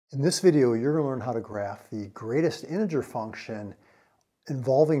In this video, you're going to learn how to graph the greatest integer function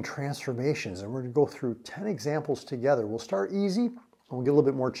involving transformations, and we're going to go through 10 examples together. We'll start easy, and we'll get a little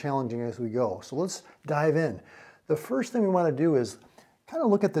bit more challenging as we go. So let's dive in. The first thing we want to do is kind of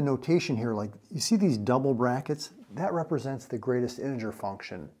look at the notation here. Like, you see these double brackets? That represents the greatest integer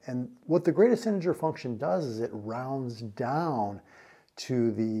function. And what the greatest integer function does is it rounds down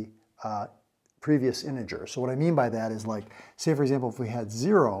to the previous integer. So what I mean by that is, like, say for example, if we had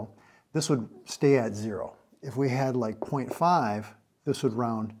 0, this would stay at 0. If we had like 0.5, this would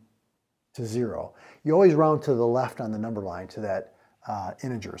round to 0. You always round to the left on the number line to that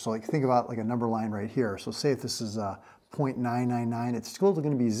integer. So like, think about like a number line right here. So say if this is 0.999, it's still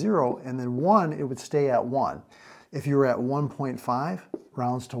going to be 0, and then 1, it would stay at 1. If you were at 1.5,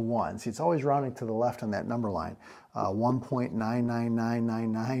 rounds to 1. See, it's always rounding to the left on that number line.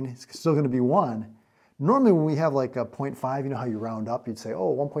 1.99999, it's still going to be 1. Normally when we have like a 0.5, you know how you round up? You'd say,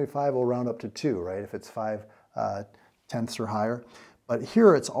 oh, 1.5 will round up to 2, right? If it's 5 tenths or higher. But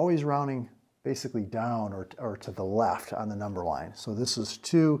here it's always rounding basically down or to the left on the number line. So this is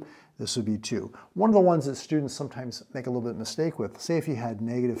 2, this would be 2. One of the ones that students sometimes make a little bit of mistake with, say if you had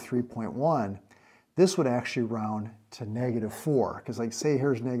negative 3.1, this would actually round to negative 4, because like say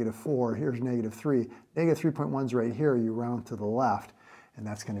here's negative 4, here's negative 3. Negative 3.1 is right here, you round to the left, and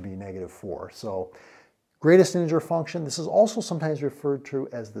that's going to be negative 4. So greatest integer function, this is also sometimes referred to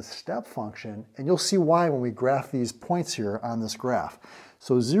as the step function, and you'll see why when we graph these points here on this graph.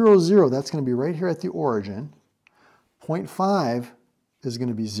 So 0, 0, that's going to be right here at the origin. 0.5 is going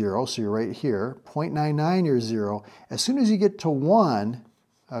to be 0, so you're right here. 0.99, you're 0. As soon as you get to 1,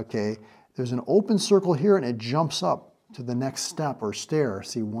 okay, there's an open circle here, and it jumps up to the next step or stair.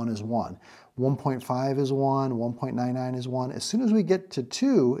 See, 1 is 1. 1.5 is 1. 1.99 is 1. As soon as we get to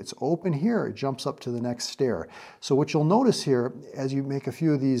 2, it's open here. It jumps up to the next stair. So what you'll notice here, as you make a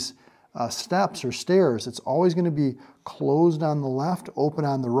few of these steps or stairs, it's always going to be closed on the left, open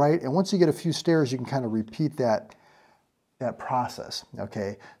on the right. And once you get a few stairs, you can kind of repeat that process.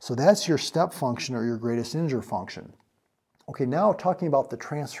 Okay, so that's your step function or your greatest integer function. Okay, now talking about the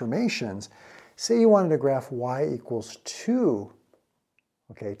transformations, say you wanted to graph y equals 2,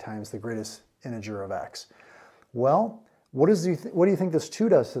 okay, times the greatest integer of x. Well, what do you think this 2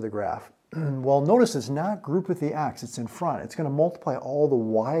 does to the graph? Well, notice it's not grouped with the x, it's in front. It's going to multiply all the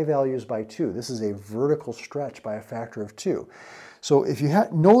y values by 2. This is a vertical stretch by a factor of 2. So if you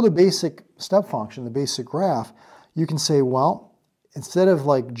know the basic step function, the basic graph, you can say, well, instead of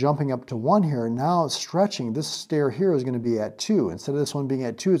like jumping up to 1 here, now it's stretching. This stair here is going to be at 2. Instead of this one being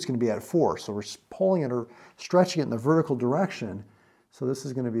at 2, it's going to be at 4. So we're pulling it or stretching it in the vertical direction. So this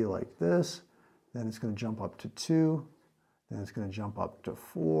is going to be like this. Then it's going to jump up to 2. Then it's going to jump up to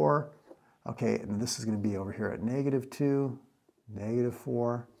 4. Okay, and this is going to be over here at negative 2, negative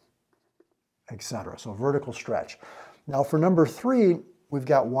 4, etc. So vertical stretch. Now for number 3, we've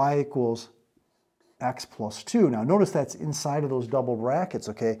got y equals x plus 2. Now notice that's inside of those double brackets,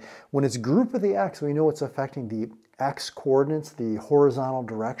 okay? When it's grouped with the x, we know it's affecting the x coordinates, the horizontal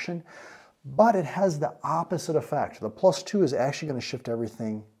direction, but it has the opposite effect. The plus 2 is actually going to shift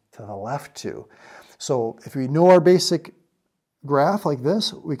everything to the left 2. So if we know our basic graph like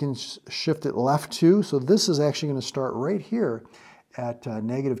this, we can shift it left 2. So this is actually going to start right here at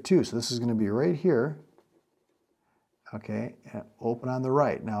negative 2. So this is going to be right here, okay, and open on the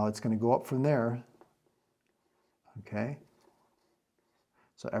right. Now it's going to go up from there. Okay,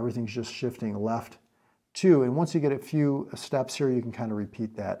 so everything's just shifting left 2, and once you get a few steps here, you can kind of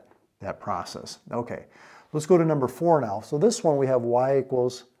repeat that process. Okay, let's go to number 4 now. So this one we have y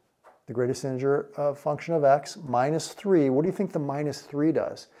equals the greatest integer function of x minus 3. What do you think the minus 3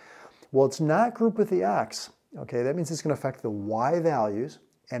 does? Well, it's not grouped with the x. Okay, that means it's going to affect the y values,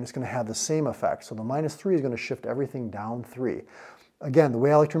 and it's going to have the same effect. So the minus 3 is going to shift everything down 3. Again, the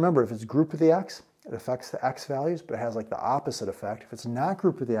way I like to remember, if it's grouped with the x, it affects the x values, but it has like the opposite effect. If it's not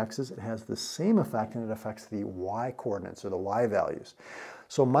grouped with the x's, it has the same effect, and it affects the y coordinates or the y values.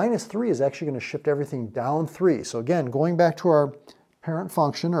 So minus 3 is actually going to shift everything down 3. So again, going back to our parent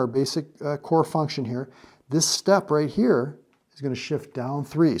function, our basic core function here, this step right here is going to shift down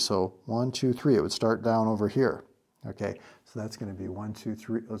 3. So 1, 2, 3. It would start down over here. Okay, so that's going to be 1, 2,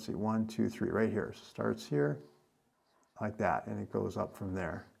 3. Let's see, 1, 2, 3 right here. So it starts here like that, and it goes up from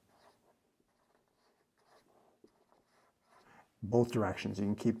there. Both directions. You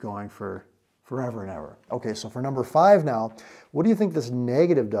can keep going for forever and ever. Okay, so for number 5 now, what do you think this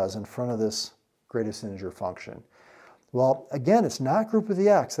negative does in front of this greatest integer function? Well, again, it's not grouped with the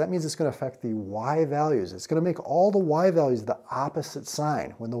x. That means it's going to affect the y values. It's going to make all the y values the opposite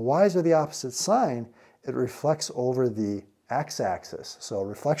sign. When the y's are the opposite sign, it reflects over the x-axis. So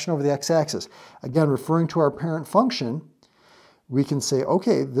reflection over the x-axis. Again, referring to our parent function, we can say,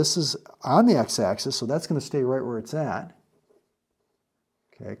 okay, this is on the x-axis, so that's going to stay right where it's at.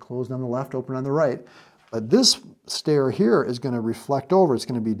 Okay, closed on the left, open on the right. But this stair here is going to reflect over. It's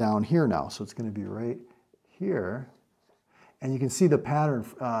going to be down here now. So it's going to be right here. And you can see the pattern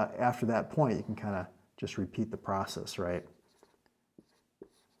after that point. You can kind of just repeat the process, right?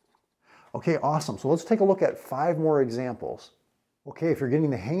 Okay, awesome. So let's take a look at 5 more examples. Okay, if you're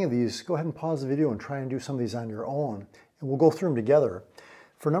getting the hang of these, go ahead and pause the video and try and do some of these on your own. And we'll go through them together.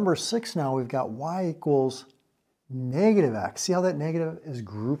 For number 6 now, we've got y equals negative x. See how that negative is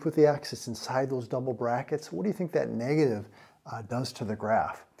grouped with the x? It's inside those double brackets. What do you think that negative does to the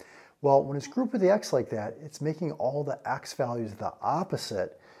graph? Well, when it's grouped with the x like that, it's making all the x values the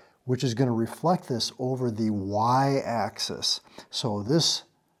opposite, which is going to reflect this over the y-axis. So this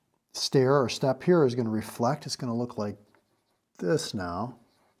stair or step here is going to reflect. It's going to look like this now.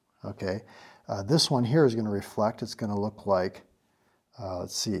 Okay. This one here is going to reflect. It's going to look like,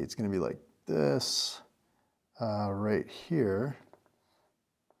 let's see, it's going to be like this. Right here.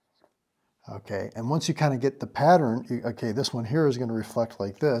 Okay, and once you kind of get the pattern, okay, this one here is going to reflect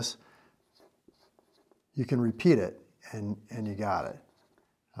like this. You can repeat it, and you got it.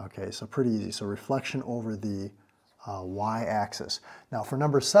 Okay, so pretty easy. So reflection over the y-axis. Now for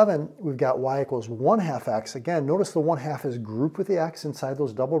number 7, we've got y equals 1/2 x. Again, notice the 1/2 is grouped with the x inside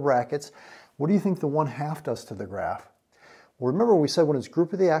those double brackets. What do you think the 1/2 does to the graph? Well, remember we said when it's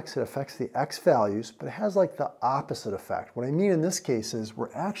grouped with the x, it affects the x values, but it has like the opposite effect. What I mean in this case is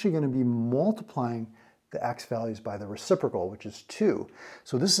we're actually going to be multiplying the x values by the reciprocal, which is 2.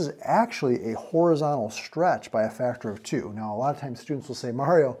 So this is actually a horizontal stretch by a factor of 2. Now, a lot of times students will say,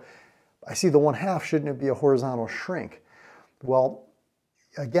 Mario, I see the 1/2, shouldn't it be a horizontal shrink? Well,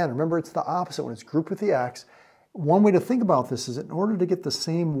 again, remember it's the opposite. When it's grouped with the x, one way to think about this is in order to get the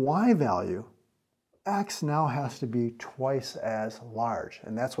same y value, x now has to be twice as large,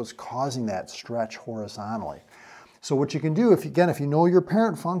 and that's what's causing that stretch horizontally. So what you can do, if you know your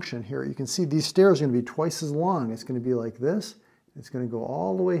parent function here, you can see these stairs are going to be twice as long. It's going to be like this. It's going to go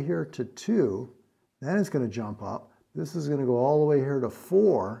all the way here to 2. Then it's going to jump up. This is going to go all the way here to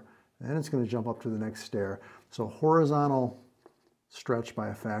 4. Then it's going to jump up to the next stair. So horizontal stretch by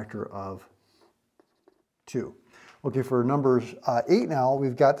a factor of 2. Okay, for number 8 now,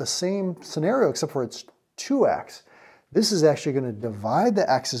 we've got the same scenario except for it's 2x. This is actually going to divide the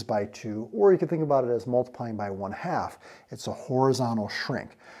x's by 2, or you can think about it as multiplying by 1/2. It's a horizontal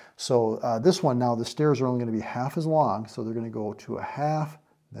shrink. So this one now, the stairs are only going to be half as long, so they're going to go to 1/2,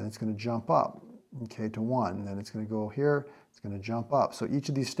 then it's going to jump up, okay, to 1, and then it's going to go here, it's going to jump up. So each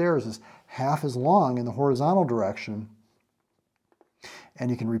of these stairs is half as long in the horizontal direction, and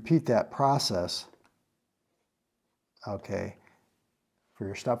you can repeat that process. Okay, for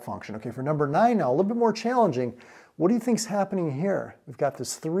your step function. Okay, for number 9 now, a little bit more challenging. What do you think's happening here? We've got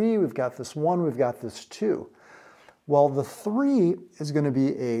this 3, we've got this 1, we've got this 2. Well, the 3 is going to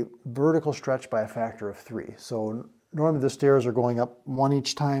be a vertical stretch by a factor of 3. So normally the stairs are going up 1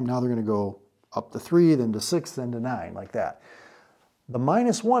 each time. Now they're going to go up to 3, then to 6, then to 9, like that. The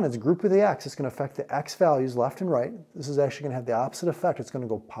 -1 is grouped with the x. It's going to affect the x values left and right. This is actually going to have the opposite effect. It's going to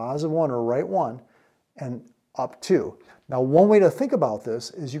go +1 or right 1 and up 2. Now, one way to think about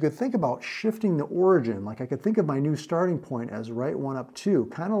this is you could think about shifting the origin. Like I could think of my new starting point as right 1 up 2,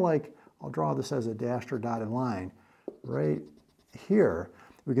 kind of like, I'll draw this as a dashed or dotted line right here.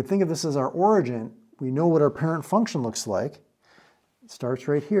 We could think of this as our origin. We know what our parent function looks like. It starts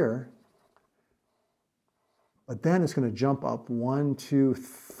right here. But then it's going to jump up 1, 2,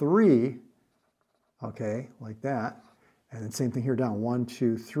 3, okay, like that. And then same thing here down, 1,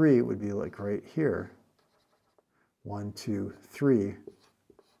 2, 3, it would be like right here. 1, 2, 3,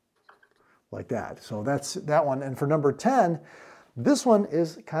 like that. So that's that one. And for number 10, this one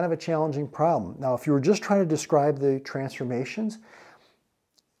is kind of a challenging problem. Now, if you were just trying to describe the transformations,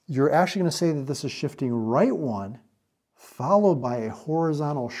 you're actually going to say that this is shifting right 1, followed by a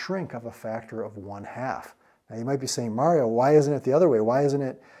horizontal shrink of a factor of 1/2. Now, you might be saying, Mario, why isn't it the other way? Why isn't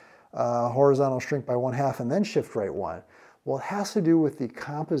it horizontal shrink by 1/2 and then shift right 1? Well, it has to do with the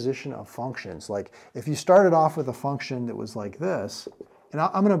composition of functions. Like if you started off with a function that was like this, and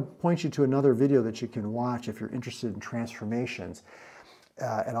I'm going to point you to another video that you can watch if you're interested in transformations,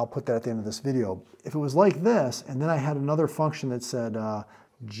 and I'll put that at the end of this video. If it was like this, and then I had another function that said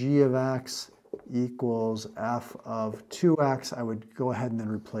g of x equals f of 2x, I would go ahead and then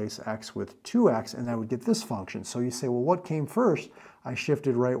replace x with 2x, and I would get this function. So you say, well, what came first? I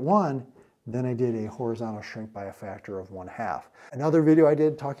shifted right 1, Then I did a horizontal shrink by a factor of 1/2. Another video I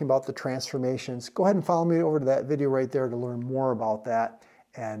did talking about the transformations. Go ahead and follow me over to that video right there to learn more about that,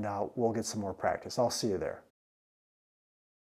 and we'll get some more practice. I'll see you there.